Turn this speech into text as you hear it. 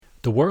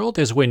The world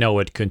as we know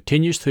it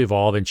continues to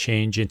evolve and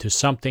change into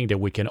something that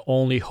we can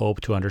only hope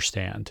to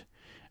understand.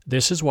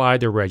 This is why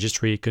the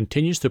registry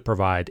continues to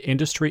provide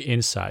industry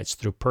insights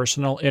through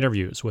personal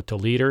interviews with the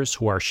leaders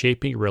who are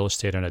shaping real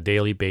estate on a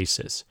daily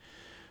basis.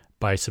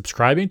 By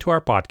subscribing to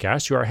our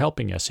podcast, you are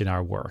helping us in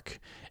our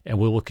work, and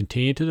we will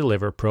continue to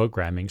deliver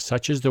programming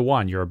such as the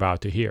one you're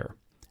about to hear.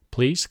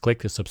 Please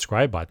click the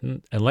subscribe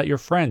button and let your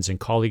friends and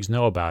colleagues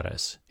know about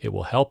us. It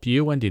will help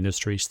you and the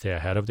industry stay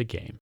ahead of the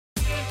game.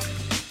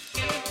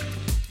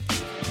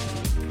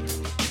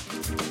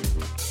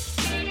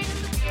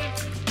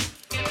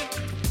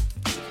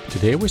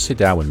 Today we sit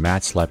down with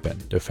Matt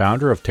Slepin, the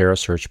founder of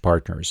TerraSearch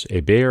Partners,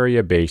 a Bay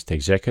Area-based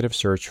executive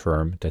search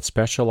firm that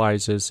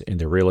specializes in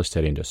the real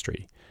estate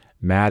industry.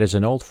 Matt is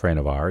an old friend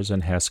of ours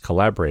and has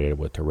collaborated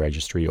with the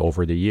registry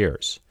over the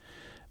years.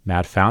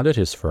 Matt founded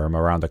his firm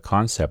around the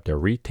concept that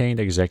retained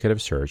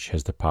executive search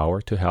has the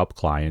power to help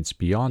clients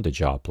beyond the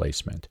job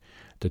placement.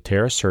 The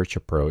TerraSearch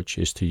approach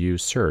is to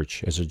use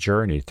search as a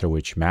journey through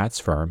which Matt's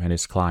firm and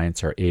his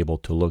clients are able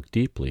to look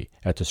deeply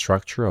at the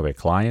structure of a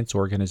client's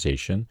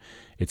organization,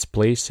 its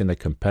place in the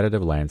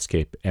competitive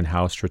landscape, and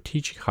how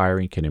strategic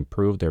hiring can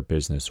improve their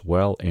business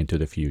well into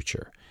the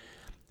future.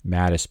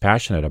 Matt is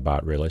passionate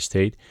about real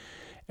estate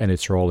and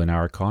its role in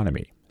our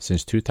economy.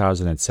 Since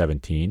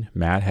 2017,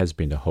 Matt has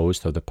been the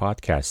host of the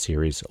podcast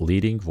series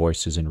Leading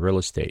Voices in Real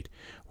Estate,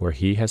 where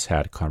he has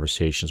had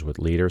conversations with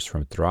leaders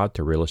from throughout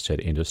the real estate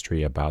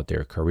industry about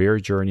their career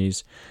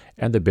journeys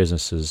and the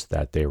businesses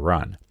that they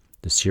run.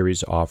 The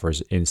series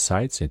offers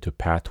insights into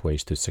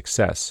pathways to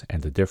success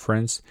and the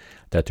difference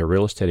that the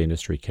real estate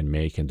industry can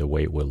make in the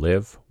way we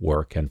live,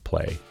 work, and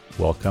play.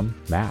 Welcome,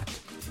 Matt.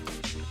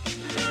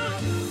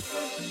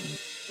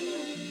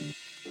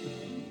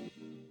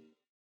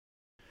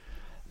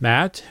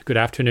 Matt, good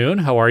afternoon.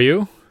 How are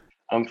you?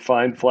 I'm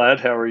fine, Vlad.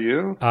 How are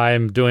you?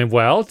 I'm doing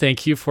well.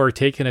 Thank you for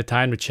taking the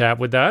time to chat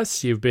with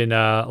us. You've been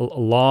a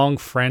long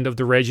friend of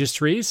the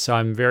registry, so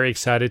I'm very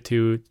excited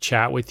to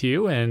chat with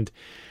you and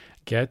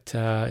get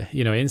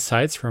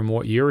insights from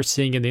what you're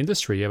seeing in the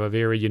industry. You have a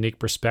very unique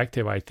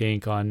perspective, I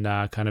think, on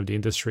kind of the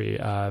industry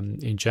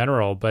in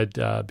general.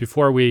 But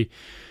before we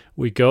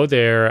go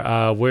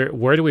there,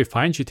 where do we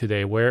find you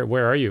today?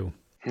 Where are you?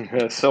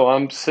 So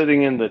I'm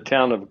sitting in the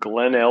town of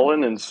Glen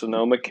Ellen in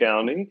Sonoma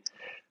County.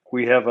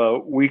 We have a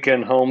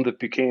weekend home that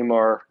became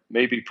our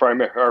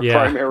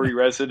primary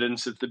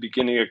residence at the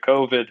beginning of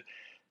COVID.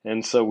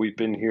 And so we've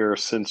been here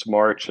since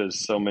March, as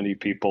so many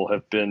people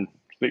have been.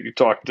 You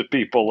talk to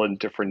people in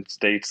different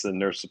states than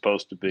they're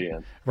supposed to be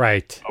in.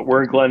 Right.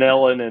 We're in Glen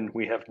Ellen, and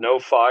we have no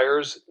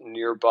fires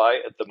nearby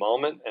at the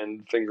moment,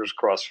 and fingers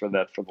crossed for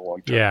that for the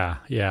long term.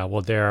 Yeah.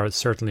 Well, there are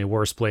certainly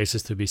worse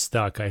places to be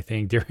stuck, I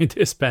think, during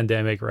this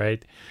pandemic,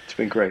 right? It's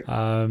been great.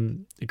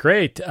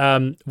 Great.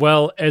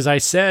 Well, as I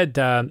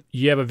said,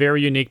 you have a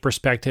very unique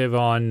perspective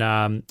on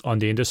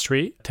the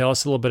industry. Tell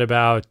us a little bit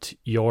about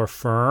your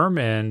firm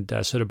and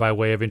sort of by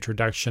way of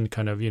introduction,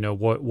 kind of,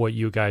 what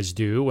you guys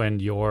do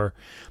and your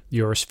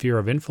sphere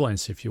of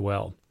influence, if you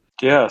will.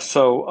 Yeah,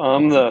 so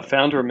I'm the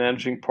founder and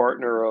managing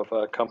partner of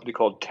a company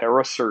called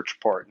TerraSearch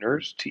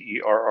Partners,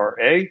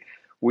 Terra.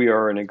 We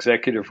are an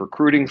executive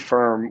recruiting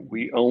firm.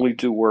 We only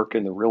do work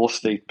in the real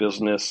estate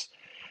business.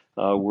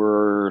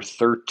 We're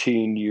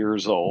 13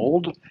 years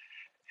old,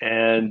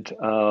 and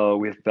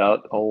we have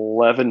about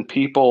 11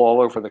 people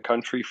all over the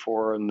country,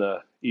 4 on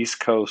the East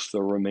Coast,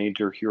 the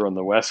remainder here on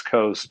the West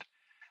Coast.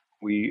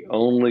 We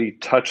only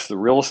touch the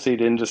real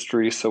estate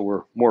industry, so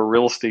we're more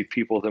real estate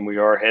people than we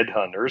are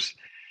headhunters.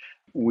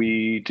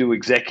 We do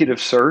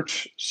executive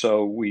search,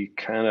 so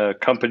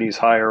companies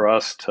hire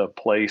us to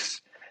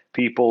place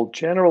people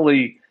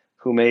generally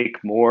who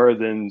make more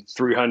than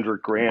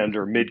 $300,000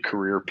 or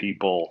mid-career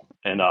people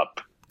and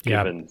up,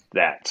 given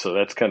that. So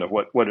that's kind of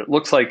what it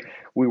looks like.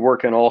 We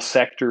work in all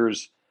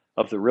sectors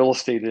of the real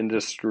estate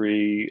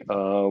industry.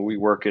 We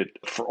work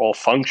for all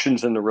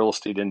functions in the real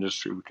estate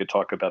industry. We could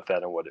talk about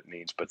that and what it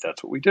means, but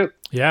that's what we do.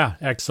 Yeah,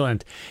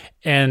 excellent.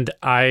 And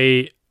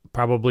I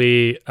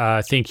probably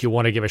think you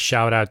want to give a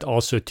shout out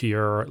also to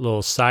your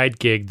little side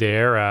gig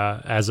there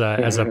as a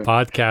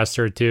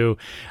podcaster too.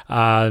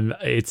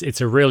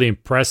 It's a really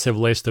impressive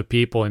list of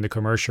people in the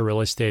commercial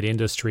real estate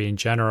industry in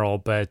general.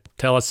 But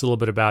tell us a little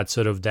bit about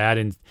sort of that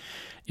and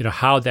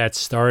how that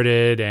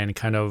started and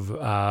kind of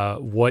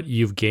what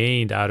you've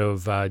gained out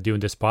of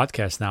doing this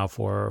podcast now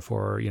for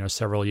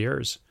several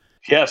years.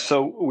 Yeah,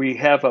 so we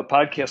have a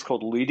podcast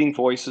called Leading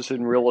Voices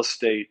in Real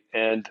Estate,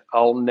 and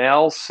I'll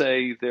now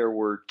say there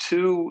were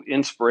 2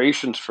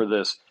 inspirations for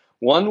this.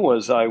 One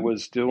was I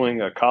was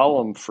doing a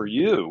column for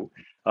you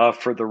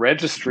for the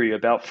registry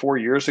about 4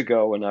 years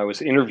ago, and I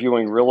was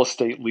interviewing real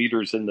estate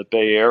leaders in the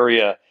Bay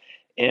Area.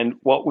 And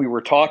what we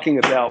were talking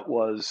about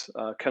was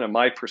kind of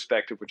my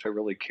perspective, which I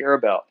really care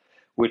about,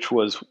 which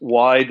was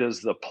what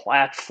does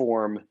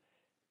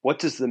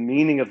the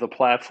meaning of the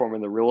platform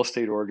in the real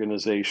estate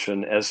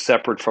organization as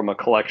separate from a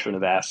collection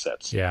of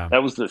assets? Yeah.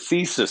 That was the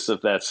thesis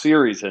of that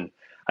series. And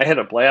I had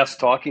a blast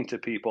talking to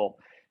people.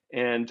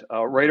 And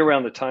right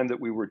around the time that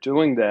we were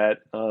doing that,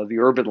 the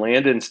Urban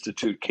Land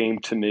Institute came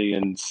to me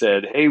and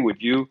said, "Hey,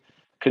 would you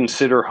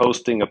consider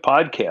hosting a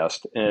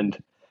podcast and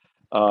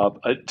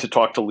to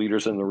talk to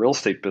leaders in the real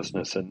estate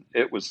business?" And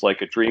it was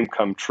like a dream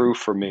come true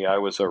for me. I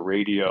had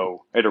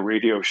a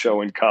radio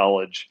show in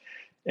college,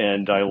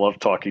 and I love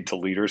talking to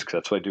leaders because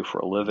that's what I do for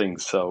a living.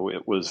 So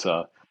it was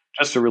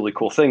just a really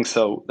cool thing.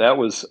 So that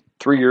was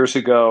 3 years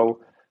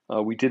ago.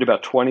 We did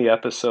about 20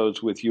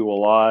 episodes with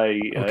ULI,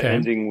 Okay.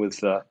 ending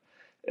with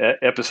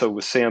episode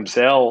with Sam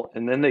Zell,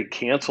 and then they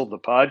canceled the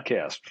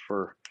podcast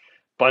for a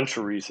bunch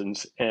of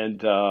reasons,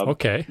 and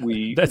Okay.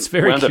 we That's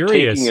very wound up taking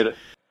curious.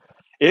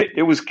 it.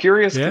 It was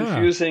curious, Yeah.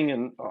 confusing,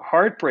 and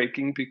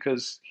heartbreaking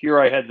because here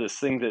I had this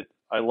thing that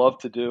I love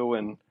to do,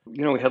 and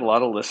we had a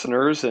lot of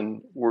listeners,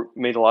 and we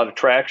made a lot of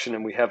traction,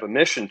 and we have a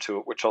mission to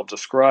it, which I'll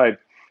describe.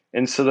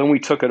 And so then we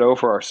took it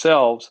over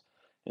ourselves,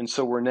 and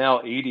so we're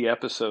now 80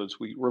 episodes.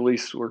 I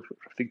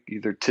think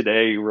either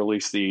today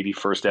released the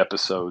 81st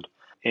episode.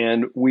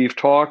 And we've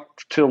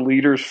talked to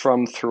leaders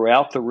from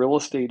throughout the real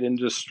estate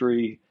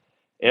industry,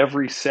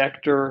 every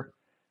sector,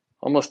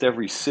 almost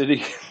every city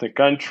in the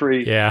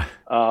country. Yeah.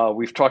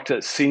 We've talked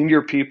to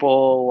senior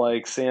people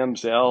like Sam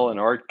Zell and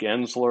Art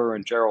Gensler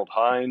and Gerald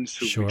Hines,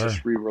 who we Sure.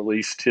 just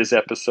re-released his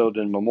episode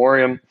in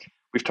memoriam.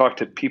 We've talked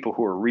to people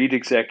who are REIT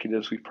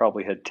executives. We've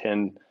probably had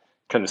 10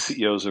 kind of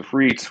CEOs of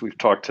REITs. We've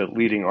talked to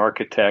leading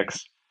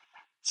architects,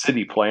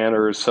 city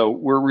planners. So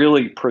we're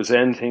really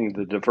presenting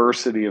the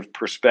diversity of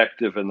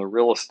perspective in the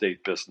real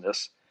estate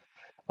business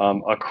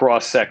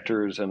across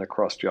sectors and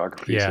across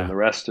geographies and Yeah. the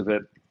rest of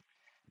it.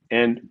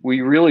 And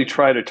we really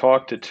try to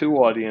talk to two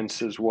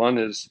audiences. One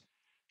is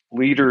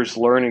leaders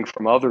learning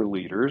from other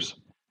leaders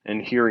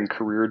and hearing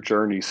career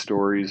journey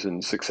stories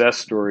and success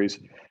stories.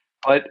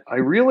 But I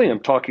really am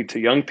talking to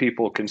young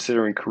people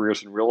considering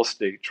careers in real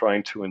estate,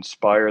 trying to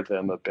inspire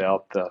them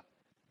about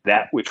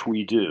that which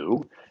we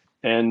do,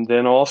 and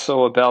then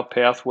also about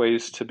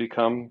pathways to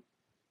become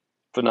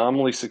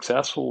phenomenally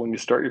successful. When you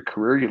start your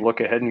career, you look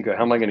ahead and you go,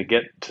 how am I going to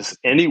get to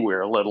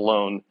anywhere, let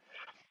alone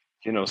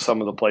some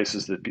of the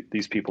places that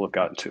these people have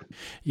gotten to.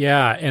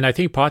 Yeah, and I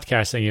think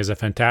podcasting is a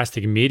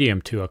fantastic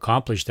medium to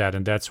accomplish that,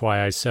 and that's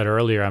why I said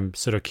earlier I'm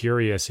sort of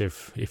curious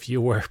if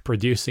you were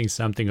producing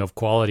something of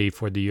quality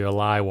for the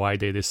ULI, why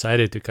they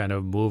decided to kind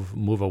of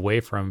move away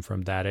from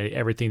that.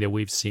 Everything that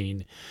we've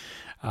seen,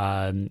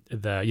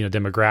 the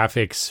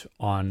demographics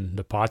on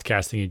the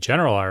podcasting in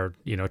general are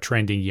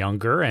trending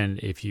younger, and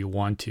if you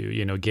want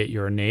to get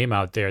your name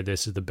out there,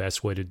 this is the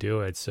best way to do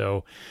it.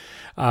 So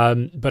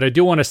but I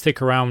do want to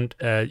stick around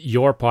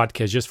your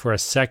podcast just for a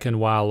second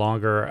while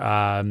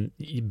longer,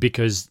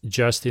 because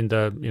just in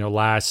the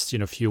last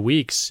few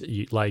weeks,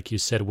 like you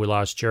said, we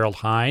lost Gerald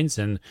Hines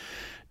and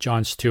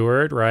Jon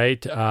Stewart,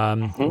 right?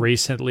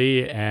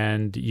 Recently,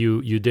 and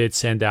you did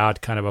send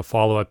out kind of a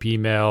follow-up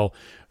email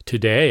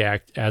today,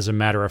 as a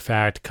matter of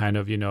fact, kind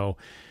of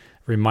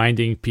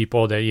reminding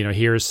people that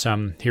here's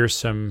some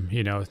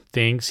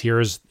things,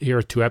 here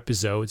are 2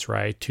 episodes,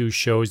 right? 2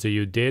 shows that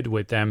you did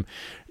with them.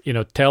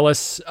 Tell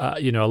us a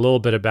little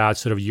bit about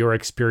sort of your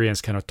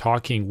experience kind of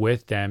talking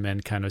with them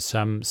and kind of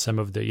some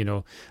of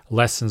the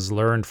lessons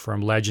learned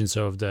from legends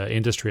of the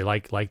industry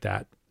like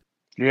that.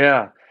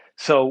 Yeah.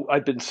 So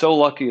I've been so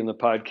lucky in the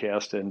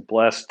podcast and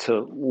blessed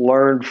to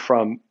learn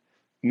from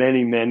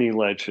many, many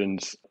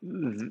legends,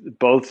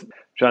 both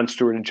Jon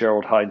Stewart and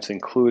Gerald Hines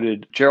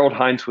included. Gerald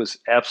Hines was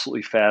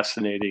absolutely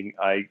fascinating.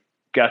 I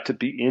got to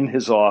be in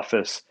his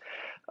office.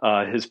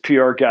 His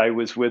PR guy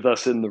was with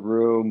us in the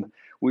room.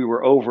 We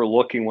were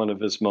overlooking one of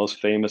his most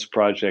famous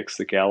projects,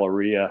 the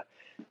Galleria,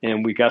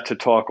 and we got to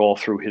talk all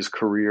through his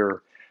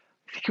career.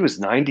 I think he was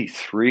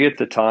 93 at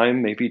the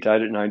time. Maybe he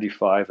died at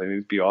 95. I may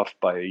be off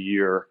by a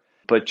year.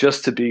 But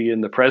just to be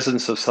in the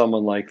presence of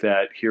someone like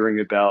that, hearing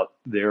about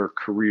their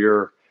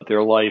career,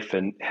 their life,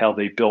 and how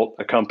they built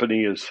a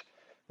company as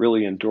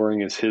really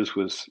enduring as his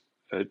was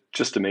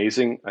just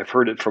amazing. I've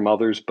heard it from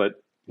others,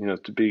 but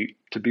to be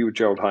with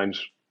Gerald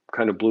Hines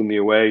kind of blew me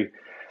away.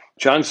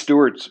 Jon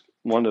Stewart's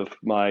one of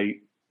my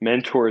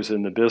mentors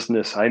in the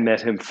business. I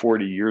met him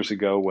 40 years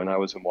ago when I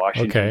was in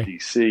Washington, Okay.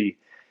 D.C.,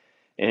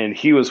 and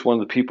he was one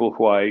of the people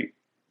who I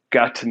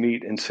got to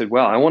meet and said,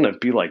 "Well, I want to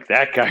be like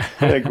that guy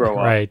when I grow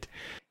up." Right.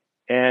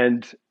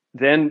 And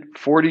then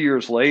 40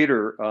 years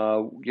later,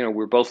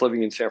 we're both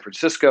living in San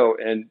Francisco,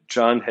 and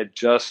Jon had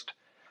just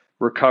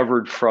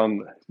recovered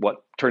from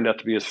what turned out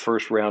to be his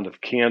first round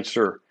of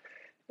cancer.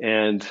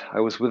 And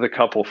I was with a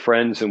couple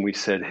friends, and we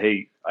said,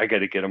 "Hey, I got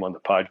to get him on the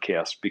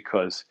podcast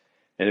because,"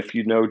 and if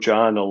you know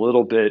Jon a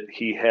little bit,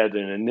 he had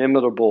an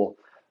inimitable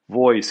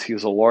voice. He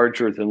was a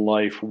larger than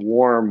life,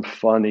 warm,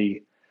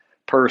 funny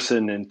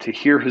person, and to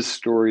hear his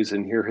stories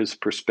and hear his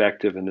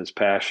perspective and his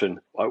passion,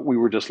 we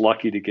were just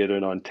lucky to get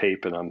it on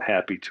tape, and I'm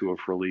happy to have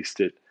released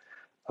it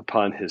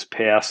upon his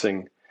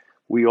passing.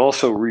 We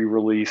also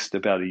re-released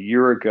about a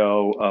year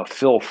ago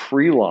Phil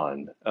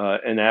Freelon,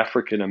 an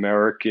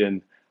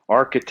African-American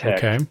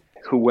architect Okay.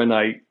 who, when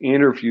I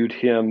interviewed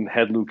him,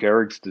 had Lou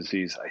Gehrig's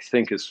disease, I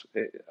think is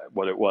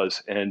what it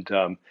was. And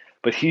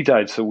but he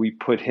died, so we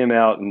put him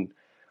out, and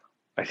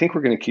I think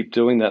we're going to keep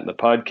doing that in the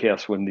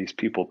podcast when these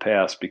people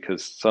pass,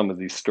 because some of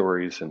these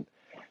stories and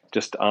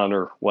just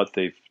honor what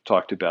they've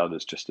talked about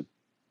is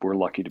we're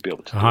lucky to be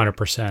able to do it.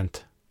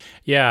 100%.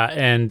 Yeah,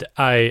 and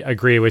I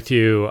agree with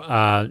you,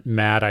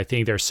 Matt. I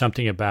think there's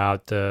something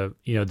about the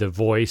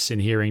voice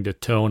and hearing the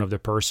tone of the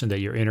person that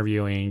you're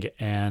interviewing,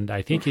 and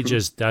I think it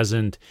just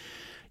doesn't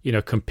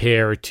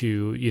compare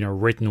to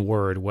written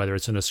word, whether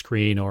it's on a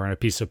screen or on a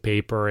piece of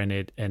paper, and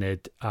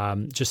it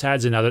just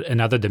adds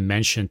another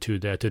dimension to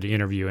the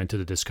interview and to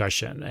the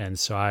discussion. And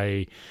so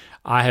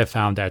I have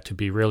found that to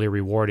be really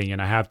rewarding.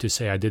 And I have to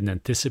say, I didn't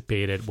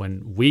anticipate it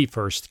when we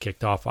first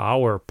kicked off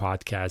our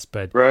podcast,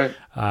 but right.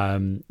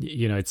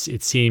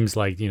 It seems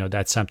like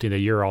that's something that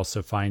you're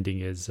also finding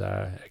is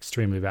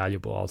extremely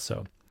valuable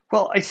also.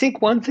 Well, I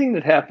think one thing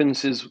that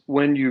happens is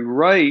when you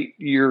write,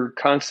 you're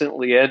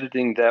constantly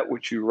editing that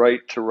which you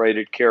write to write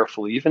it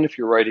carefully. Even if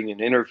you're writing an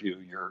interview,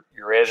 you're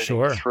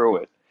editing through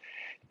it.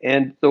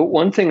 And the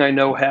one thing I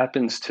know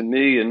happens to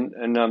me,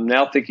 and I'm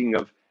now thinking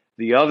of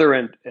the other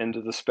end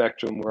of the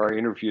spectrum, where I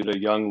interviewed a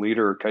young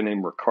leader, a guy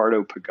named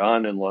Ricardo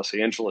Pagan in Los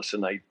Angeles,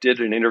 and I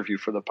did an interview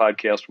for the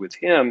podcast with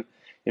him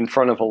in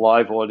front of a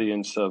live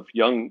audience of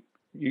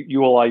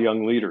ULI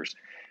young leaders.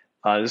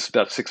 This is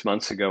about 8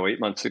 months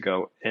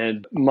ago.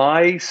 And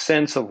my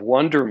sense of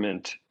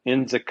wonderment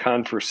in the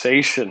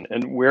conversation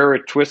and where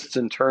it twists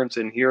and turns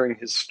in hearing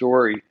his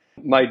story,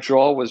 my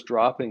jaw was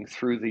dropping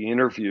through the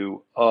interview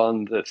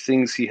on the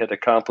things he had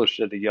accomplished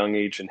at a young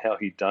age and how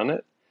he'd done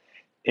it.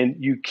 And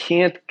you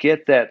can't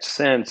get that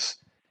sense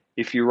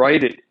if you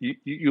write it.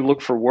 You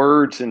look for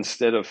words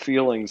instead of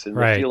feelings, and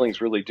right. The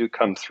feelings really do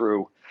come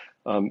through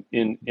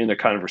in a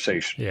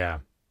conversation. Yeah,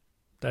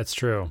 that's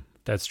true.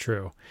 That's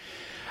true.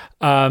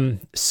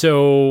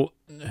 So,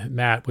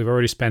 Matt, we've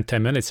already spent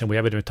 10 minutes and we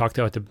haven't even talked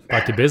about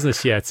the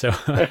business yet. So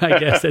I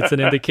guess that's an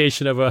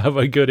indication of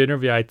a good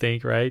interview, I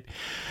think, right?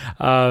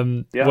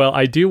 Yeah. Well,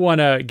 I do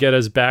want to get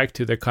us back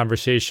to the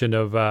conversation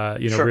of,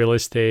 Sure. real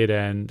estate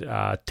and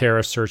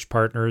Terra Search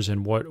Partners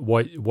and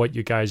what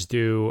you guys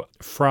do.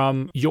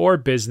 From your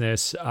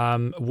business,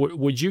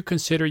 would you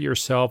consider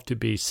yourself to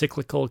be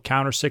cyclical,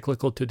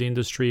 counter-cyclical to the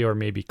industry, or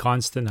maybe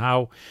constant?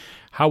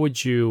 How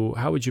would you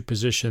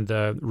position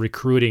the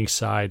recruiting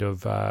side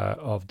of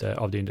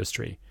the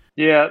industry?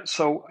 Yeah,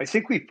 so I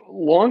think we've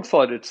long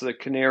thought it's the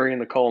canary in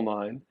the coal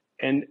mine,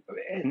 and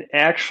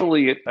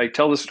actually, I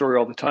tell this story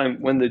all the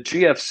time. When the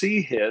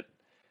GFC hit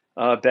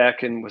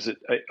back in, was it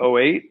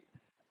 2008?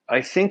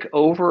 I think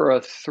over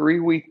a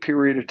 3-week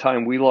period of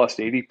time, we lost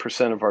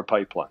 80% of our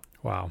pipeline.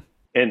 Wow!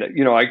 And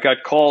I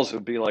got calls that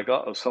would be like,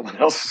 "Uh-oh, someone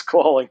else is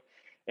calling."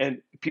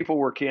 And people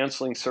were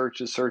canceling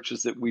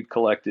searches that we'd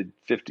collected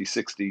 50,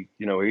 60,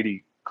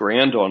 80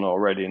 grand on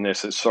already. And they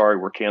said, sorry,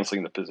 we're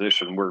canceling the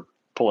position. We're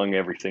pulling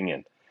everything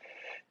in.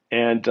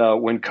 And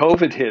when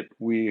COVID hit,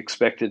 we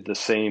expected the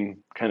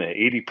same kind of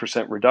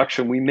 80%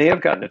 reduction. We may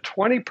have gotten a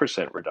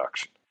 20%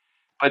 reduction,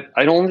 but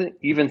I don't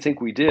even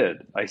think we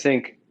did. I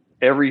think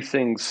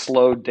everything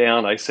slowed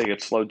down. I say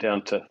it slowed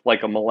down to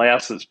like a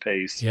molasses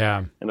pace.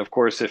 Yeah. And of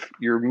course, if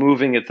you're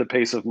moving at the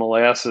pace of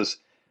molasses,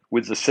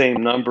 with the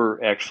same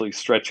number, actually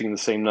stretching the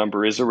same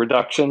number is a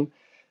reduction.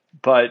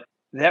 But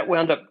that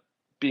wound up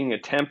being a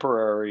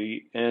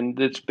temporary, and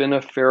it's been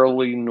a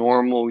fairly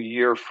normal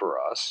year for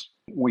us.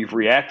 We've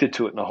reacted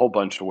to it in a whole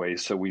bunch of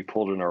ways. So we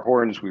pulled in our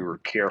horns. We were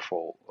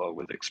careful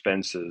with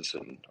expenses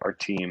and our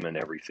team and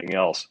everything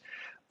else.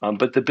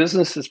 But the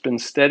business has been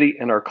steady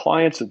and our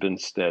clients have been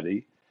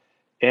steady.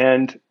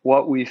 And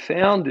what we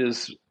found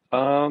is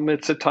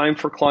it's a time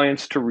for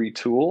clients to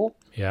retool.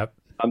 Yep.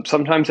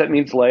 Sometimes that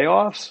means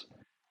layoffs.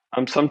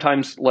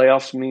 Sometimes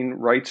layoffs mean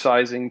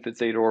right-sizing that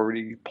they'd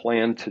already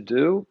planned to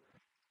do,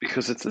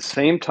 because at the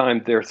same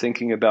time, they're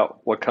thinking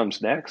about what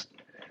comes next.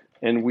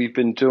 And we've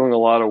been doing a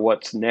lot of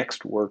what's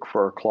next work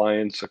for our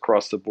clients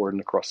across the board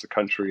and across the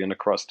country and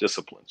across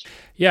disciplines.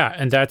 Yeah,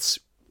 and that's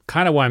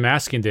kind of why I'm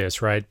asking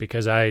this, right?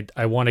 Because I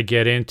want to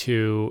get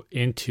into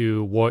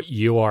what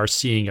you are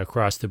seeing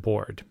across the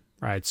board,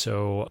 right?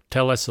 So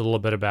tell us a little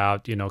bit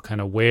about,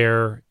 kind of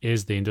where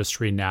is the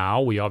industry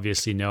now? We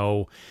obviously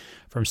know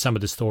from some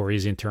of the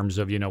stories in terms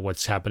of,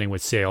 what's happening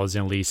with sales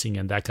and leasing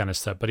and that kind of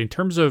stuff. But in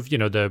terms of,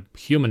 the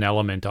human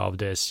element of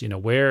this,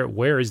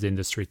 where is the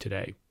industry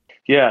today?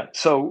 Yeah.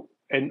 So,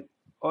 and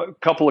a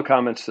couple of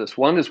comments to this.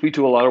 One is we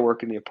do a lot of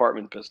work in the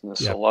apartment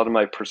business. Yep. A lot of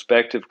my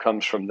perspective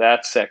comes from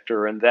that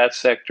sector. And that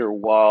sector,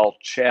 while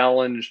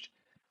challenged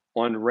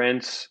on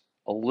rents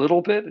a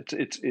little bit,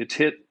 it's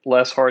hit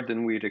less hard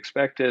than we'd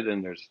expected.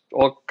 And there's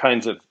all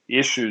kinds of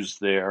issues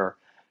there.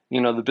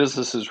 The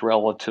business is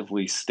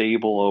relatively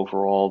stable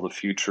overall. The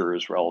future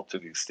is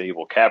relatively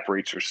stable. Cap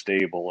rates are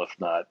stable, if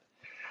not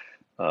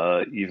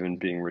even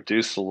being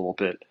reduced a little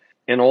bit.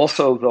 And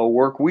also, the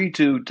work we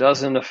do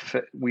doesn't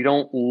affect, we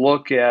don't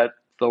look at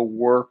the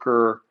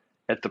worker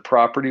at the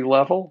property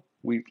level.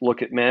 We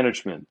look at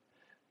management.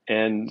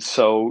 And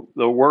so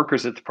the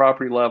workers at the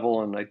property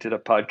level, and I did a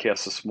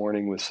podcast this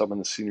morning with someone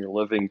in the senior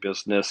living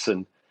business,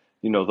 and,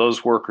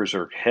 those workers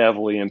are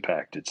heavily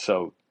impacted.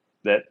 So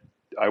that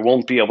I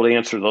won't be able to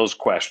answer those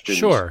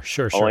questions. I'll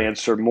Sure.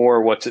 answer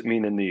more what's it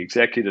mean in the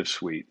executive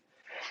suite.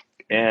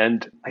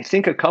 And I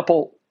think a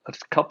couple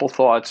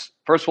thoughts.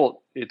 First of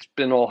all, it's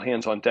been all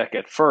hands on deck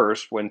at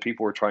first when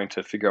people were trying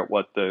to figure out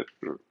what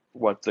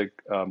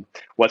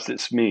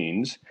this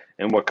means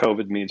and what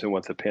COVID means and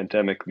what the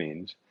pandemic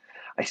means.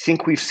 I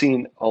think we've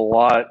seen a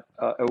lot,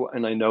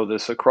 and I know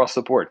this across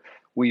the board.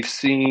 We've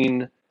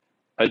seen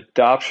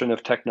adoption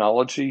of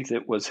technology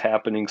that was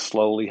happening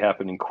slowly,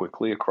 happening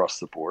quickly across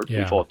the board. Yeah.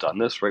 We've all done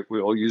this, right? We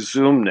all use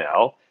Zoom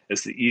now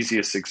as the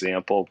easiest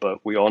example,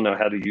 but we all know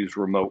how to use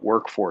remote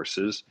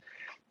workforces.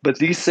 But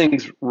these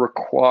things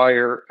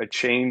require a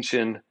change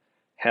in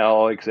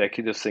how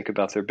executives think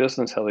about their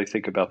business, how they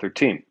think about their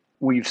team.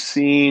 We've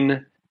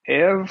seen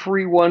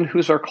everyone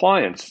who's our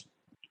clients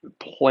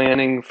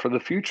planning for the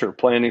future,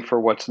 planning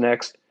for what's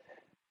next.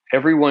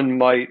 Everyone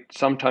might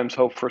sometimes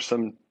hope for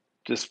some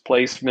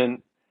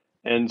displacement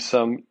and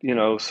some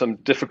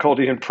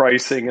difficulty in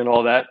pricing and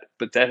all that,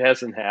 but that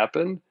hasn't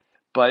happened.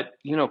 But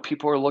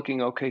people are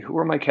looking, okay, who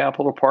are my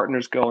capital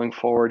partners going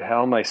forward?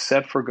 How am I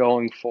set for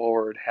going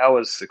forward? How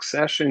is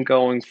succession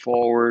going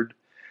forward?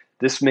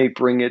 This may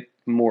bring it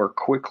more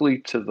quickly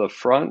to the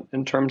front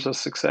in terms of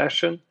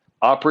succession.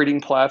 Operating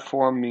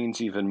platform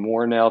means even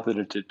more now than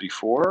it did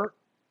before,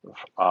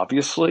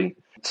 obviously.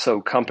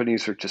 So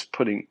companies are just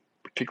putting,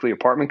 particularly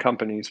apartment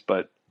companies,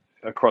 but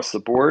across the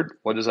board,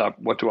 what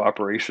do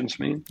operations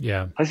mean?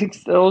 Yeah. I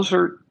think those,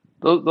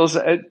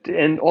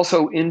 and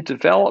also in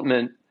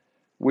development,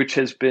 which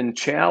has been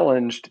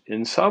challenged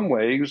in some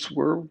ways.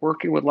 We're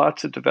working with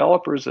lots of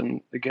developers,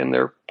 and again,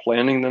 they're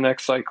planning the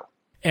next cycle.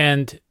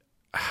 And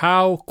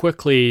how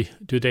quickly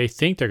do they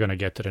think they're going to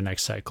get to the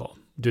next cycle?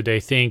 Do they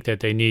think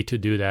that they need to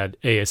do that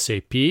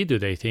ASAP? Do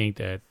they think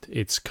that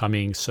it's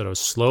coming sort of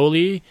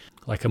slowly,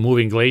 like a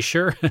moving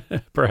glacier,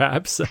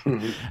 perhaps?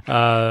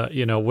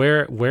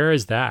 Where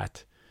is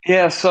that?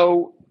 Yeah,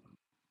 so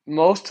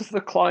most of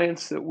the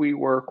clients that we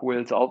work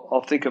with,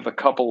 I'll think of a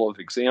couple of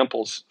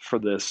examples for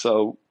this.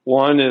 So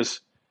one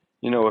is,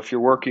 if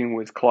you're working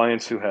with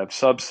clients who have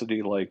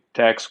subsidy like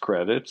tax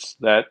credits,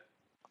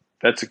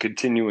 that's a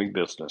continuing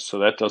business. So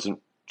that doesn't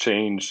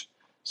change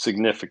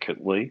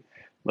significantly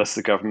unless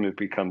the government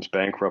becomes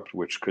bankrupt,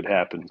 which could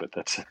happen, but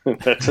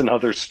that's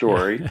another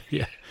story.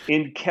 Yeah.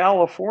 In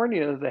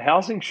California, the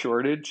housing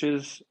shortage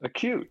is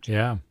acute.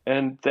 Yeah.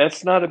 And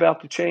that's not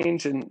about to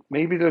change. And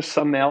maybe there's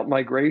some out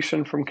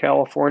migration from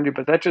California,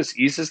 but that just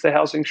eases the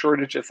housing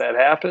shortage if that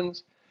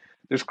happens.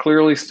 There's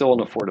clearly still an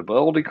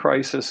affordability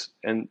crisis,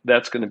 and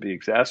that's going to be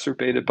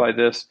exacerbated by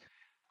this.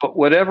 But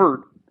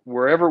wherever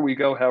we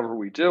go, however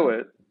we do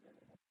it,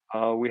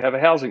 we have a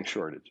housing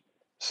shortage.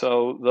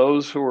 So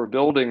those who are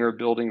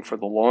building for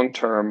the long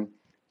term.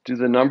 Do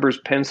the numbers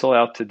pencil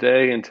out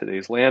today? And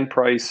today's land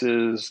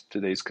prices,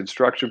 today's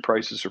construction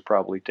prices are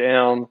probably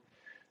down.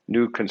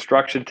 New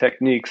construction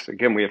techniques.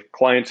 Again, we have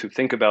clients who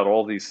think about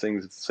all these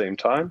things at the same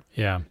time.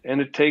 Yeah. And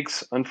it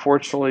takes,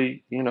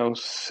 unfortunately,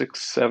 6,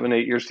 7,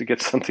 8 years to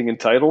get something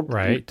entitled.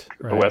 Right.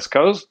 The West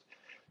Coast.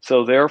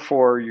 So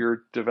therefore,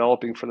 you're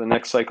developing for the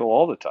next cycle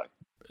all the time.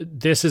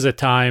 This is a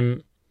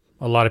time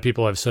a lot of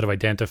people have sort of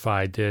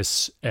identified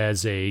this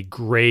as a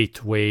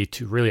great way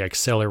to really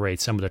accelerate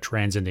some of the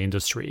trends in the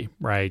industry,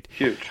 right?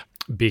 Huge.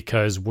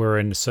 Because we're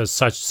in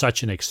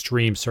such an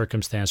extreme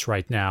circumstance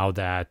right now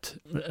that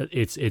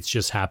it's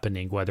just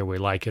happening, whether we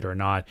like it or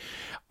not.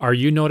 Are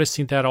you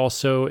noticing that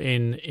also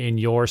in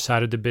your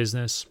side of the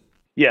business?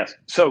 Yes.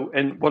 So,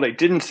 and what I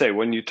didn't say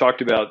when you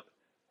talked about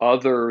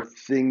other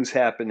things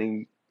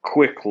happening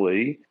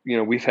quickly,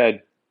 we've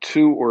had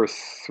 2 or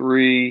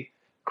 3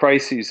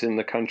 crises in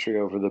the country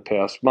over the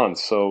past month.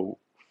 So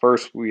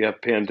first we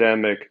have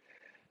pandemic,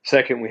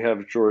 second we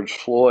have George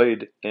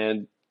Floyd,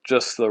 and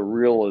just the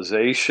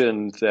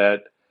realization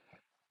that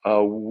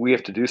we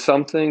have to do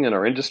something and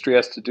our industry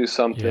has to do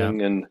something.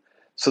 Yeah. And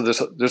so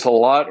there's a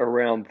lot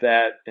around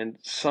that. And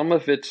some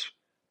of it's,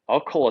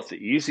 I'll call it the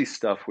easy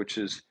stuff, which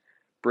is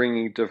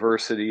bringing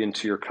diversity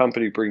into your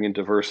company, bringing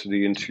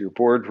diversity into your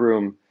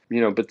boardroom,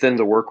 but then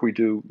the work we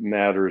do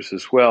matters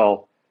as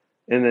well.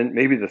 And then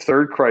maybe the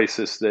third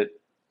crisis that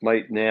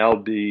might now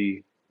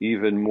be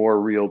even more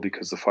real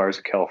because the fires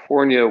in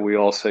California, we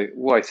all say,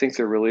 well, I think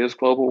there really is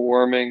global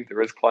warming,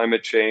 there is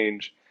climate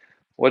change.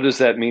 What does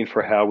that mean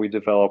for how we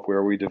develop,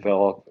 where we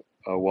develop,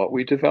 what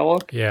we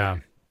develop? Yeah.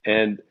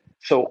 And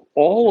so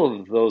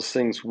all of those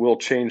things will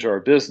change our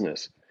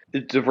business.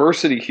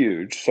 Diversity,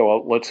 huge.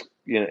 So let's,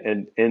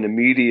 and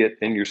immediate,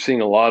 and you're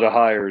seeing a lot of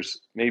hires,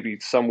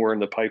 maybe somewhere in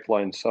the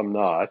pipeline, some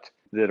not,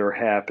 that are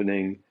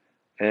happening.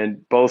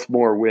 And both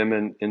more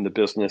women in the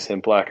business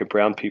and Black and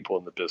brown people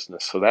in the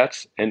business. So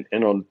that's, and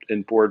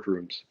in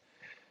boardrooms.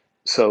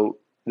 So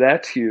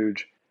that's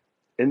huge.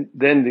 And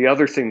then the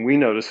other thing we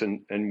notice,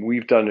 and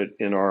we've done it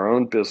in our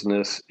own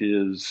business,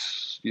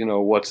 is,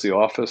 what's the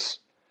office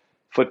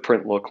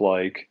footprint look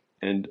like?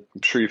 and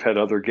I'm sure you've had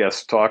other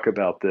guests talk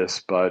about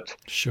this, but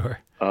Sure.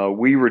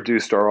 we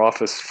reduced our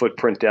office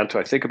footprint down to,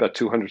 I think, about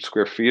 200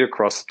 square feet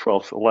across the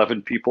 12,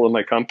 11 people in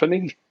my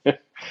company.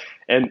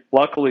 And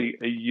luckily,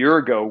 a year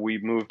ago, we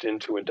moved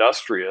into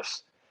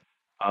Industrious,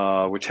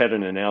 which had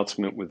an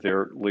announcement with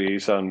their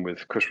liaison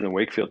with Cushman and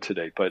Wakefield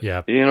today. But,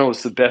 Yeah.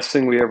 it's the best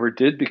thing we ever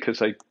did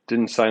because I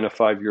didn't sign a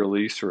 5-year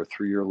lease or a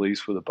 3-year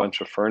lease with a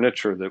bunch of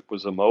furniture that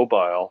was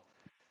immobile.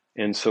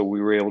 And so we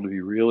were able to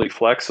be really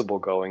flexible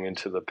going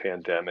into the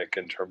pandemic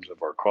in terms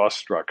of our cost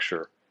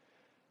structure.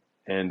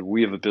 And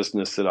we have a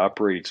business that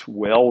operates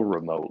well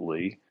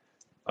remotely.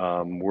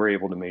 We're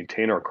able to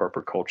maintain our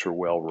corporate culture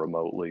well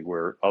remotely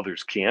where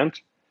others can't.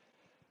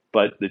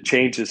 But the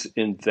changes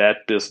in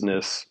that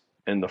business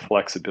and the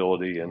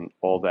flexibility and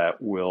all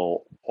that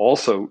will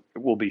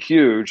be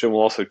huge, and will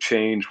also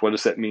change. What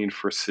does that mean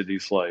for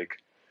cities like,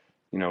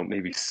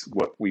 maybe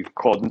what we've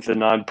called the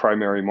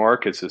non-primary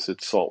markets? Is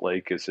it Salt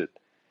Lake? Is it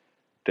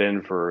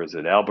Denver? Is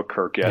it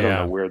Albuquerque? I don't know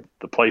Yeah. where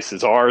the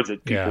places are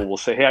that people Yeah. will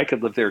say, hey, I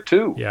could live there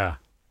too. Yeah.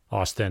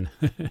 Austin.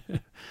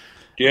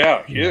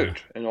 Yeah, Yeah.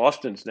 huge. And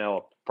Austin's now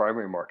a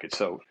primary market.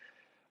 So,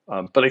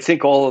 but I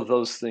think all of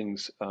those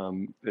things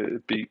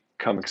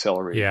become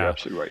accelerated. You're Yeah.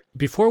 absolutely right.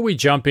 Before we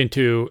jump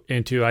into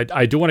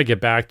I do want to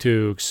get back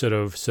to sort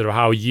of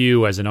how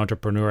you as an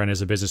entrepreneur and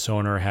as a business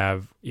owner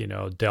have,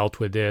 dealt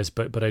with this,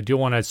 but I do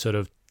want to sort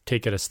of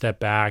take it a step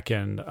back,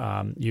 and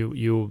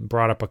you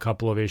brought up a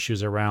couple of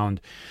issues around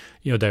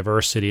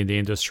diversity in the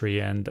industry,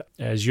 and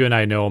as you and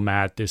I know,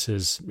 Matt, this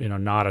is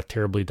not a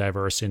terribly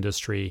diverse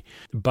industry,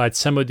 but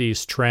some of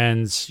these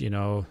trends,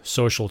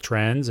 social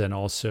trends, and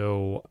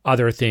also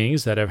other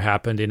things that have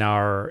happened in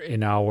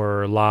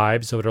our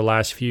lives over the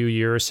last few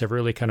years have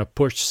really kind of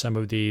pushed some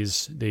of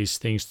these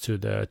things to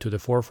the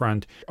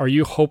forefront. Are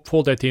you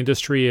hopeful that the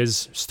industry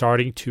is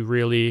starting to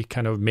really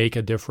kind of make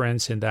a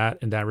difference in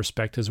that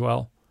respect as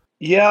well?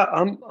 Yeah,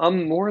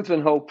 I'm more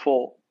than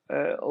hopeful.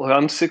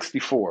 I'm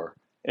 64,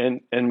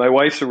 and my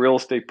wife's a real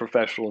estate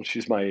professional, and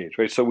she's my age,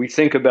 right? So we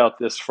think about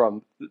this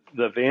from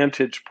the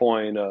vantage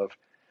point of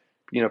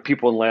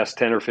people in the last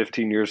 10 or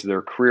 15 years of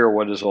their career.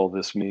 What does all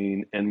this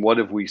mean, and what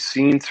have we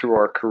seen through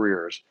our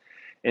careers?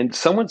 And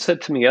someone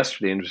said to me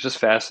yesterday, and it was just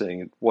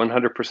fascinating,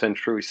 100%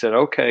 true. He said,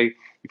 "Okay,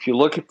 if you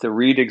look at the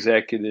REIT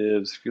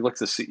executives, if you look at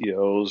the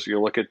CEOs, you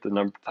look at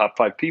the top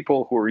 5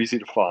 people who are easy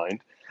to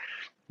find."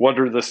 What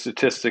are the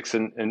statistics,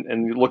 and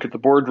you look at the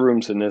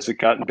boardrooms, and has it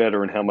gotten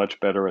better, and how much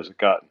better has it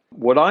gotten?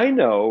 What I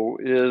know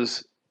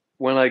is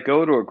when I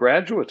go to a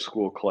graduate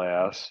school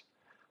class,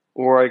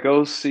 or I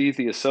go see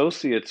the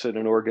associates at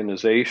an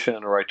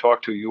organization, or I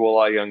talk to a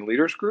ULI Young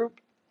Leaders Group,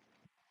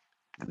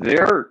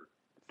 they're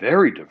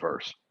very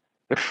diverse.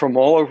 They're from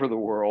all over the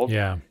world.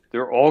 Yeah.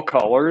 They're all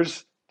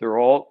colors. They're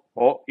all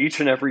each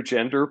and every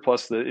gender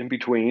plus the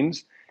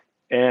in-betweens.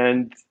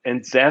 And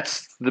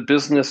that's the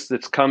business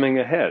that's coming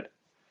ahead.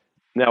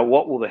 Now,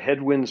 what will the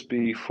headwinds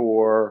be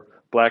for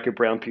Black and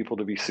brown people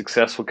to be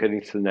successful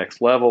getting to the next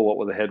level? What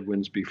will the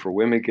headwinds be for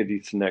women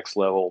getting to the next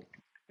level?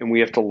 And we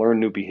have to learn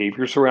new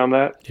behaviors around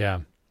that. Yeah.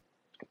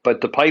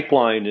 But the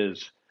pipeline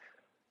is,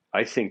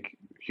 I think,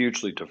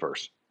 hugely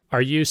diverse. Are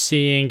you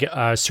seeing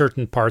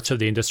certain parts of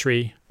the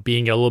industry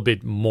being a little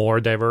bit more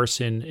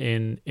diverse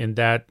in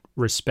that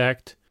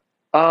respect?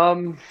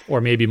 Or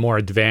maybe more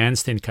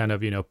advanced in kind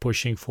of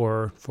pushing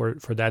for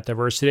that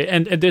diversity,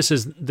 and this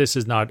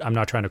is not, I'm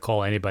not trying to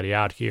call anybody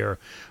out here,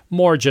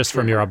 more just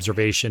from your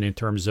observation in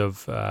terms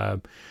of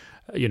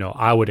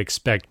I would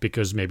expect,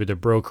 because maybe the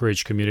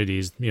brokerage community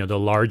is the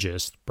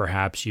largest,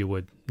 perhaps you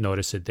would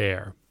notice it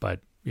there,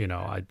 but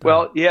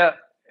yeah,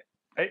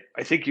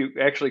 I think you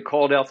actually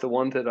called out the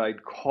one that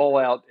I'd call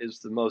out as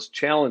the most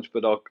challenged,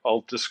 but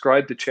I'll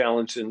describe the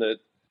challenge in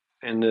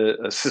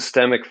a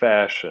systemic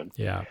fashion.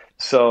 Yeah.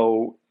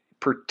 So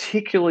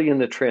particularly in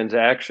the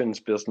transactions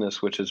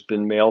business, which has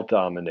been male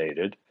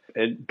dominated,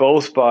 and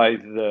both by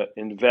the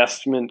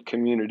investment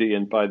community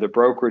and by the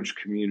brokerage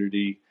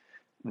community,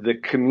 the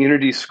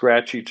communities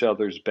scratch each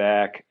other's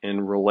back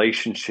and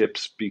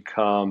relationships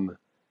become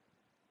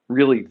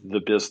really the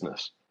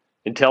business.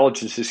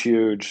 Intelligence is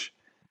huge.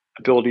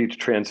 Ability to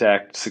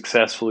transact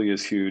successfully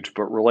is huge,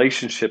 but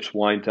relationships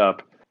wind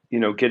up,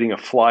 getting a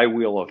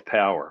flywheel of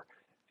power.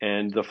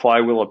 And the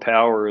flywheel of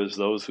power is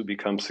those who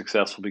become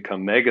successful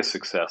become mega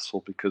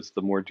successful, because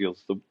the more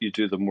deals you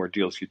do, the more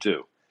deals you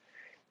do.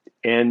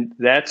 And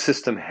that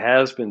system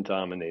has been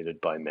dominated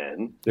by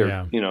men.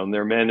 They're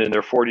men in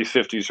their 40s,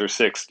 50s, or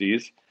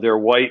 60s. They're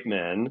white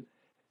men.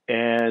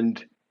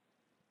 And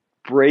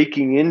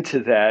breaking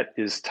into that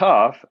is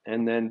tough.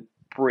 And then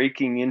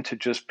breaking into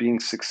just being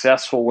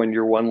successful when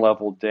you're one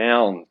level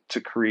down to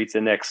create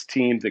the next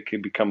team that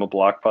can become a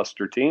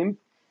blockbuster team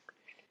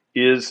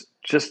is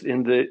just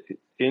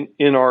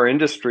in our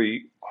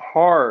industry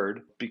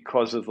hard,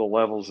 because of the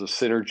levels of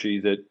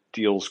synergy that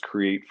deals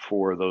create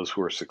for those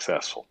who are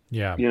successful.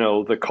 Yeah.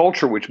 The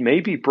culture, which may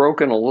be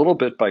broken a little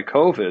bit by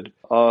COVID,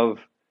 of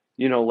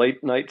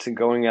late nights and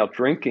going out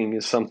drinking,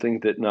 is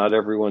something that not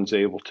everyone's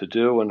able to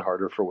do, and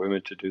harder for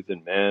women to do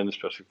than men,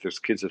 especially if there's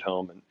kids at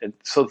home. And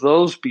so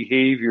those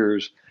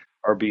behaviors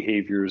are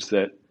behaviors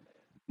that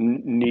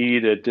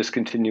need a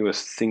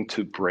discontinuous thing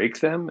to break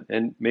them.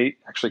 And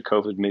actually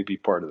COVID may be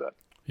part of that.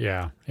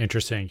 Yeah,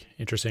 interesting.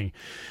 Interesting.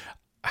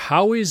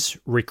 How is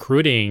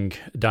recruiting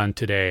done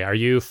today? Are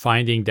you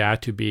finding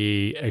that to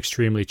be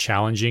extremely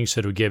challenging,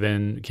 sort of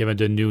given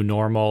the new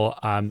normal?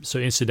 So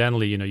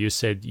incidentally, you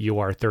said you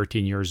are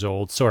 13 years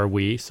old. So are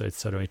we. So it's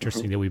sort of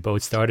interesting that we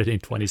both started in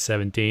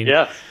 2017.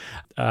 Yeah.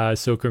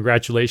 So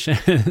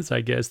congratulations,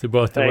 I guess, to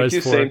both of us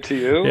for same to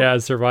you.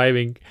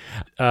 Surviving.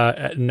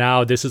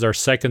 Now this is our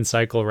second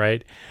cycle,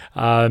 right?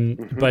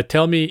 But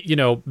tell me,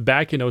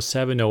 back in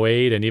 07,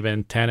 08, and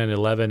even 10 and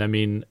 11, I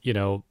mean,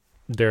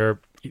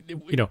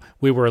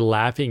 we were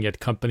laughing at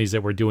companies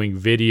that were doing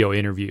video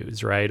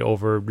interviews, right,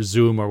 over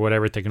Zoom or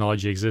whatever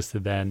technology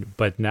existed then.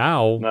 But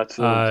now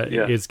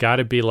it's got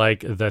to be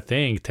like the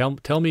thing.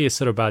 Tell me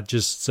sort of about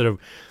just sort of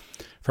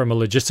from a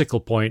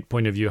logistical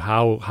point of view,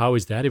 how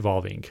is that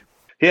evolving?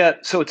 Yeah,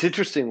 so it's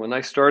interesting. When I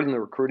started in the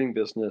recruiting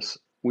business,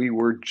 we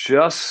were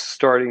just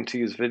starting to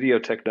use video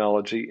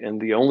technology,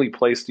 and the only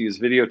place to use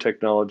video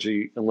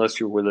technology, unless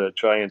you're with a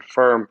giant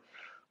firm,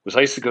 was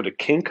I used to go to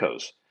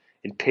Kinko's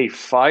and pay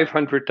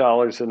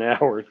 $500 an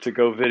hour to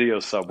go video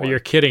someone. Oh, you're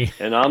kidding.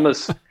 And I'm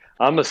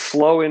a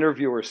slow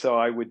interviewer, so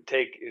I was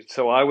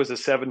a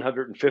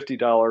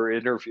 $750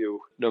 interview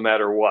no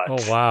matter what.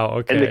 Oh, wow.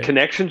 Okay. And the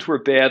connections were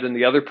bad, and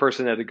the other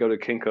person had to go to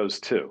Kinko's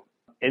too.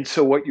 And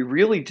so what you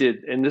really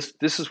did, and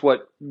this is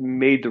what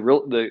made the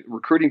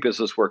recruiting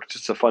business work, it's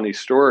just a funny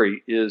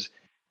story, is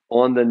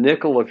on the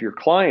nickel of your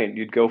client,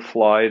 you'd go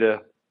fly to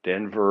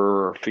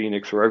Denver or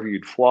Phoenix, wherever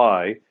you'd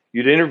fly.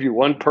 You'd interview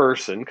one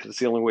person because it's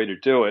the only way to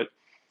do it.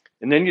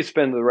 And then you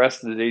spend the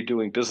rest of the day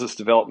doing business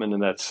development in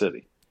that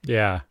city.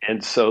 Yeah.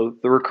 And so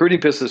the recruiting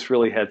business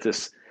really had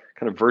this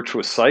kind of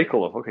virtuous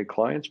cycle of, okay,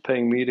 clients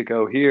paying me to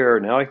go here.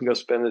 Now I can go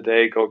spend the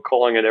day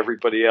calling at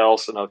everybody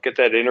else, and I'll get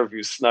that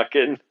interview snuck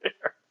in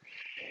there.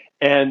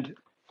 And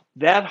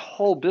that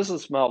whole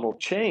business model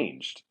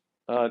changed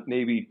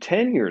maybe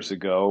 10 years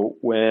ago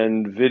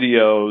when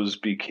videos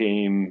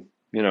became,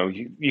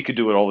 you could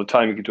do it all the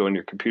time. You could do it on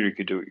your computer. You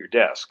could do it at your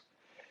desk.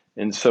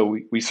 And so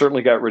we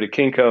certainly got rid of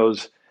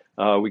Kinko's.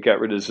 We got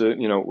rid of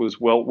Zoom. It was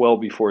well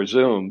before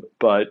Zoom.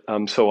 But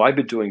so I've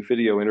been doing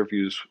video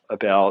interviews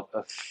about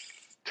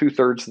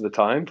 2/3 of the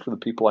time for the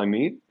people I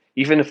meet,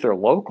 even if they're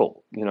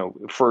local,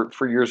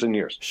 for years and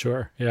years.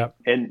 Sure. Yeah.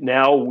 And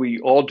now we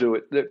all do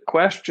it. The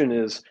question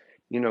is,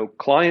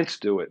 clients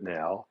do it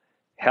now.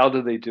 How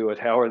do they do it?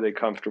 How are they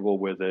comfortable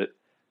with it?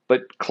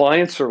 But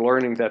clients are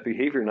learning that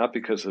behavior not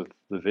because of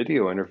the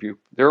video interview.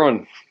 They're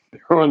on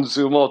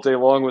Zoom all day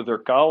long with their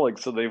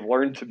colleagues, so they've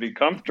learned to be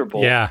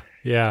comfortable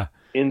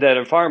in that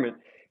environment.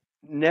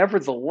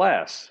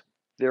 Nevertheless,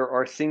 there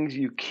are things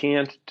you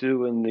can't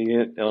do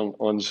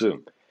on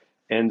Zoom.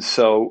 And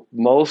so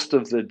most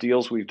of the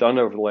deals we've done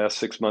over the last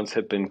 6 months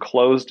have been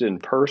closed in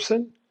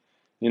person,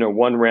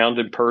 one round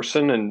in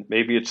person, and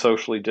maybe it's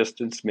socially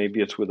distanced,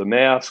 maybe it's with a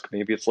mask,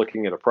 maybe it's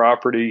looking at a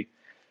property.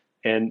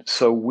 And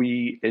so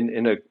we,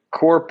 in a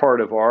core part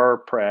of our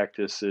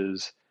practice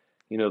is,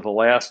 the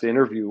last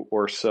interview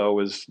or so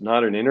is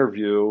not an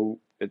interview.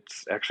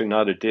 It's actually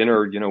not a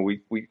dinner.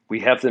 We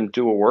have them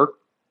do a work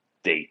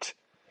date.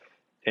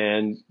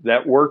 And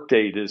that work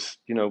date is,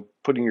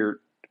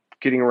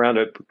 getting around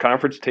a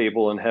conference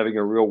table and having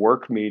a real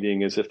work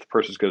meeting as if the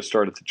person's going to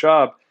start at the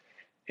job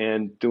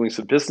and doing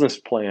some business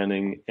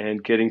planning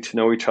and getting to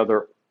know each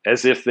other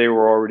as if they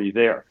were already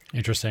there.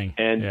 Interesting.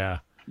 And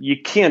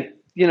you can't,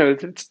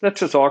 that's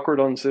just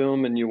awkward on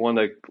Zoom, and you want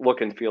to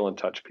look and feel and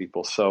touch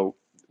people. So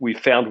we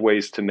found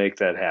ways to make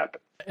that happen.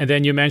 And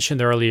then you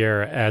mentioned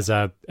earlier, as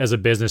a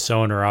business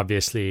owner,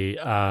 obviously,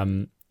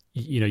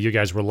 you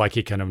guys were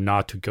lucky kind of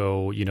not to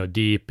go,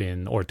 deep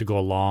in or to go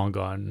long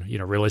on,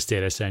 real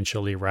estate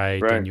essentially,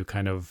 right? And you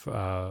kind of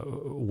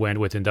went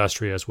with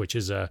Industrious, which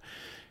is a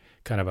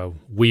kind of a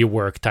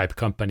WeWork type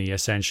company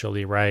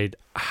essentially, right?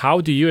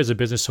 How do you as a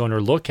business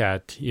owner look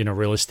at,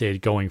 real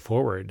estate going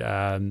forward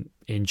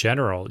in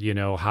general?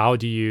 How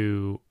do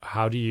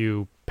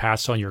you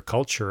pass on your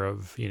culture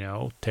of,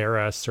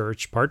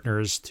 TerraSearch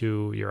Partners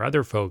to your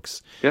other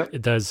folks? Yeah.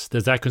 Does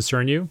that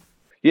concern you?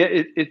 Yeah,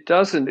 it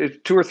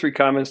doesn't. Two or three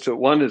comments to it.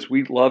 One is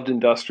we loved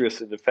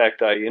Industrious. And in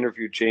fact, I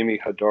interviewed Jamie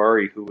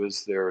Hodari, who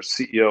was their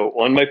CEO,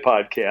 on my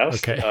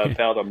podcast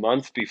about a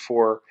month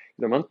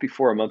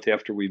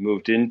after we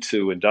moved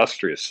into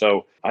Industrious.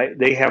 So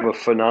they have a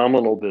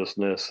phenomenal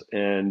business,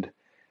 and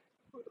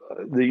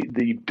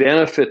the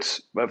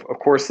benefits, of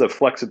course, the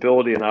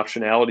flexibility and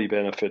optionality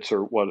benefits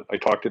are what I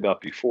talked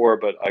about before.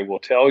 But I will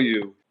tell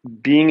you,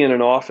 being in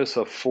an office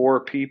of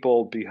 4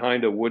 people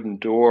behind a wooden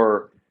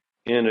door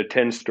in a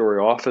 10-story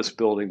office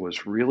building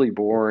was really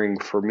boring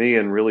for me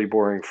and really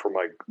boring for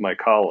my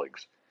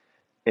colleagues.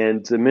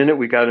 And the minute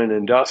we got an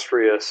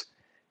Industrious,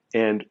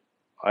 and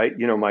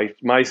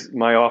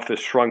my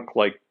office shrunk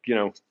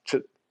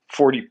to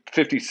 40,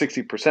 50,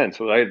 60%.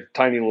 So I had a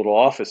tiny little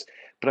office,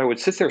 but I would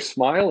sit there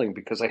smiling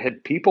because I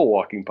had people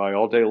walking by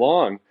all day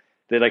long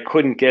that I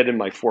couldn't get in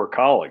my 4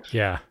 colleagues.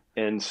 Yeah.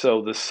 And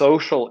so the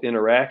social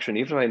interaction,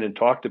 even if I didn't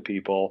talk to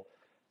people,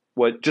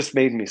 what just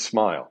made me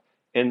smile.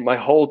 And my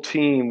whole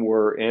team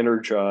were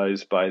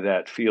energized by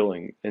that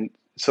feeling. And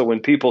so when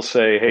people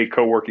say, hey,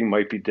 co-working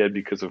might be dead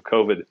because of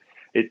COVID,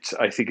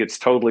 I think it's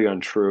totally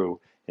untrue.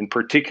 And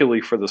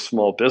particularly for the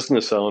small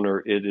business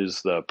owner, it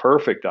is the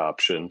perfect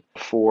option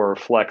for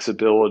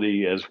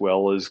flexibility as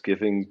well as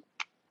giving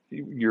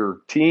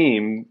your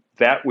team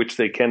that which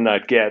they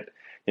cannot get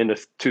in a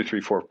 2,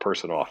 3, 4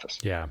 person office.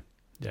 Yeah.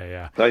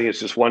 Yeah. I think it's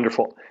just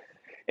wonderful.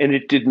 And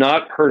it did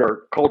not hurt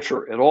our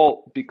culture at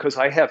all because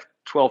I have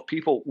 12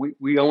 people.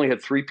 We only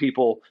had 3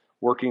 people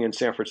working in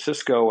San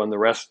Francisco and the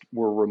rest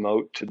were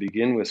remote to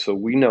begin with. So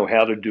we know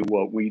how to do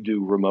what we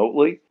do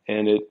remotely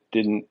and it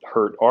didn't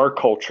hurt our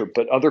culture.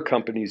 But other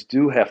companies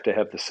do have to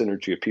have the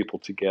synergy of people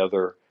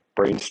together,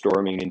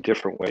 brainstorming in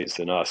different ways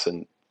than us.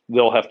 And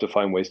they'll have to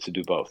find ways to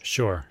do both.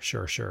 Sure.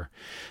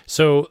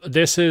 So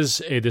this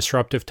is a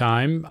disruptive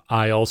time.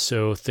 I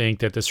also think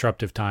that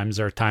disruptive times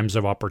are times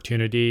of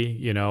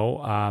opportunity,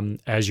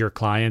 as your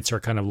clients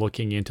are kind of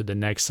looking into the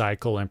next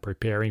cycle and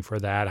preparing for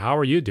that. How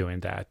are you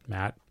doing that,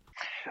 Matt?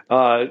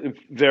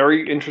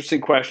 Very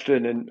interesting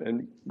question.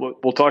 And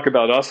we'll talk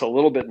about us a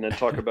little bit and then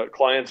talk about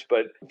clients.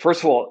 But first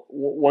of all,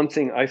 one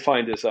thing I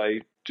find as I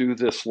do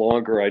this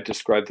longer, I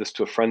described this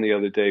to a friend the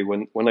other day.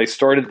 When I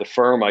started the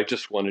firm, I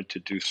just wanted to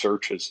do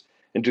searches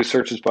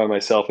by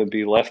myself and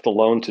be left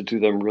alone to do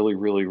them really,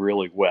 really,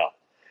 really well.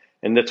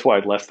 And that's why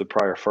I left the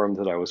prior firm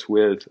that I was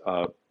with,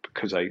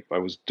 because I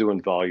was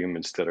doing volume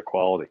instead of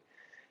quality.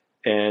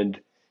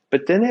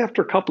 But then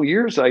after a couple of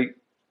years, I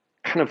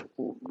kind of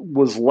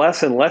was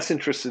less and less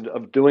interested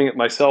of doing it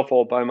myself,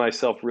 all by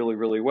myself, really,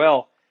 really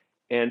well.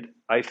 And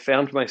I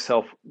found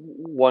myself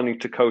wanting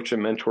to coach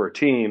and mentor a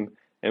team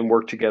and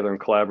work together and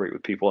collaborate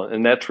with people.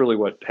 And that's really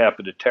what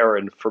happened at Terra.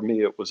 And for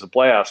me, it was a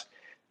blast.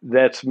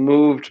 That's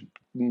moved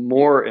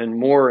more and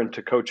more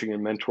into coaching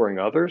and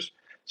mentoring others.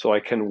 So I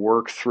can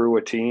work through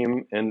a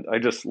team. And I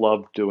just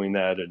love doing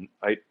that. And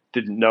I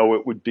didn't know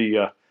it would be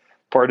a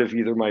part of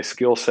either my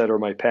skill set or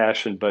my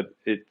passion, but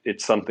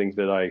it's something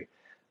that I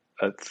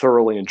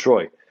thoroughly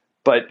enjoy.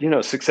 But,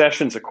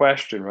 succession's a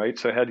question, right?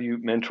 So how do you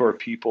mentor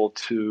people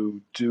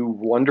to do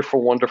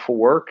wonderful, wonderful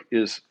work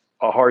is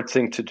a hard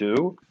thing to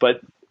do,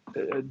 but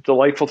a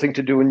delightful thing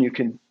to do when you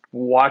can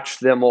watch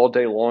them all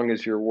day long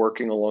as you're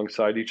working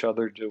alongside each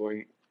other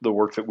doing the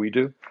work that we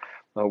do,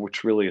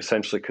 which really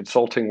essentially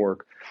consulting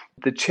work.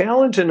 The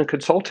challenge in a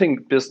consulting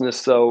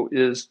business, though,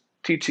 is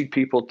teaching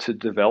people to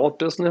develop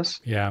business.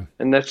 Yeah.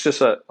 And that's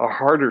just a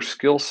harder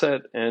skill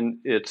set, and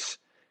it's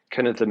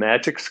kind of the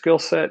magic skill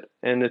set.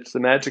 And it's the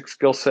magic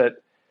skill set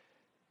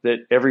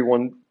that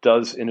everyone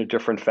does in a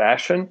different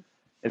fashion,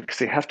 and because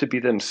they have to be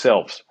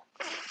themselves,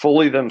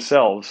 fully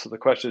themselves. So the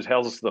question is,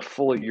 how does the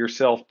fully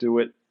yourself do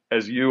it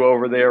as you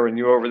over there and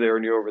you over there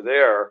and you over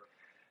there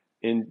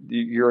in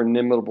your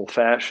inimitable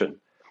fashion?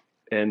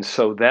 And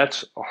so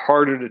that's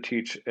harder to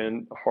teach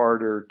and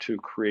harder to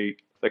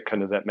create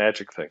that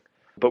magic thing.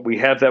 But we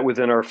have that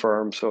within our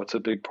firm, so it's a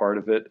big part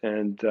of it.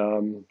 And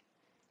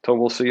so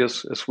we'll see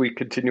as we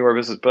continue our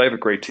business. But I have a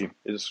great team.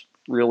 It is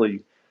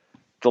really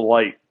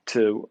delight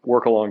to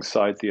work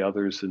alongside the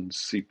others and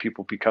see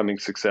people becoming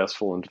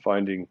successful and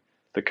finding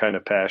the kind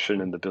of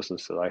passion in the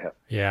business that I have.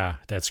 Yeah,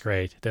 that's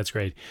great.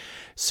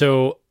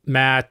 So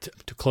Matt,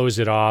 to close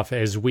it off,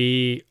 as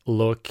you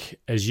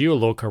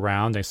look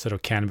around and sort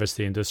of canvas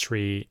the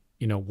industry,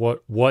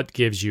 what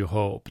gives you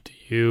hope?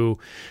 Do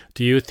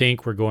you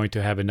think we're going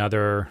to have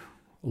another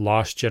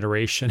lost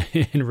generation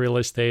in real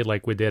estate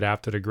like we did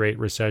after the Great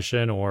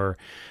Recession, or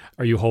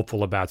are you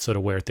hopeful about sort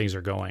of where things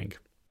are going?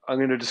 I'm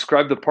going to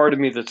describe the part of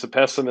me that's a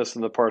pessimist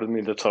and the part of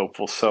me that's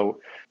hopeful. So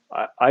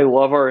I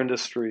love our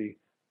industry.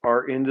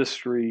 Our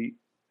industry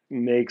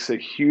makes a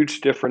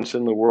huge difference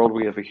in the world.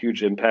 We have a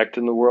huge impact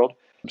in the world.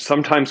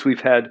 Sometimes we've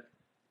had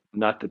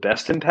not the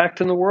best impact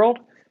in the world,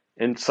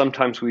 and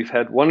sometimes we've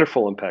had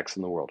wonderful impacts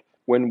in the world.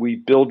 When we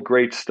build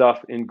great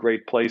stuff in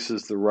great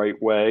places the right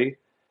way,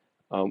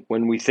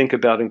 when we think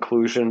about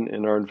inclusion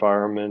in our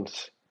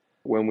environments,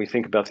 when we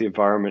think about the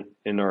environment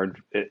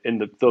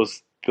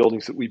those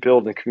buildings that we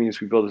build and the communities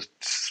we build, is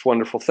this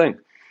wonderful thing.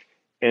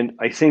 And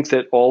I think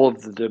that all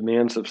of the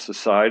demands of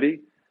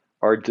society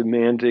are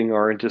demanding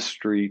our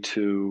industry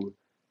to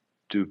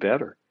do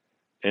better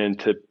and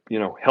to,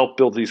 help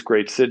build these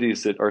great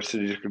cities that our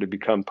cities are going to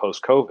become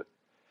post-COVID.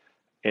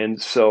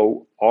 And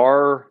so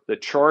the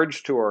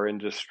charge to our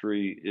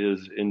industry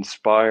is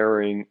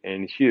inspiring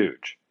and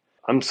huge.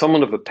 I'm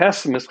somewhat of a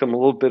pessimist. I'm a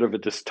little bit of a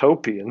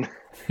dystopian,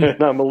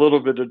 and I'm a little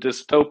bit of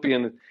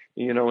dystopian,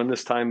 in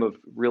this time of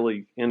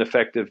really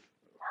ineffective,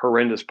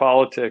 horrendous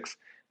politics.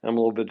 I'm a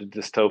little bit of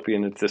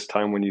dystopian at this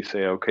time when you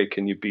say, okay,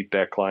 can you beat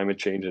back climate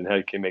change and how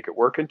you can make it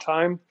work in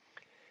time?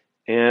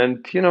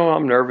 And,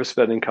 I'm nervous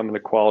about income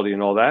inequality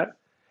and all that.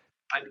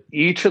 But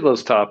each of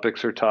those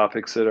topics are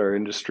topics that our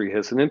industry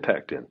has an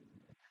impact in.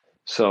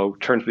 So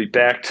it turns me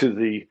back to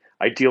the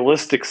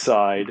idealistic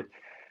side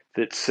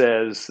that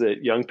says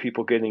that young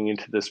people getting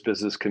into this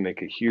business can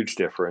make a huge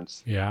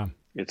difference. Yeah.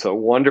 It's a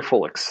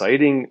wonderful,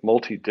 exciting,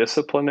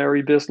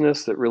 multidisciplinary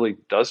business that really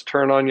does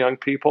turn on young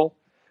people.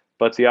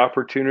 but the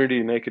opportunity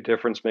to make a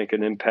difference, make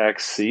an impact,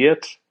 see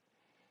it,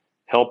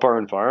 help our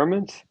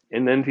environment,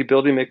 and then the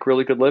ability to make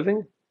really good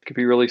living, could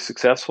be really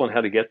successful in how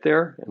to get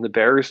there. And the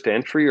barriers to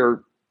entry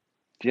are,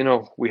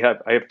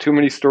 I have too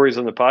many stories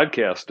on the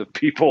podcast of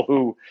people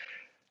who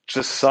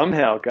just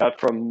somehow got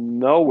from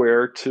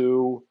nowhere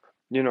to,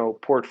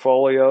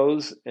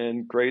 portfolios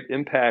and great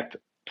impact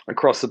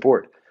across the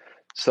board.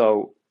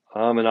 So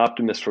I'm an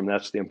optimist from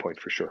that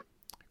standpoint for sure.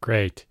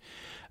 Great.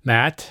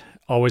 Matt,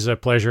 always a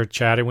pleasure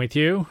chatting with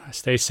you.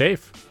 Stay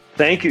safe.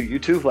 Thank you. You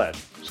too, Vlad.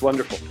 It's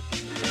wonderful.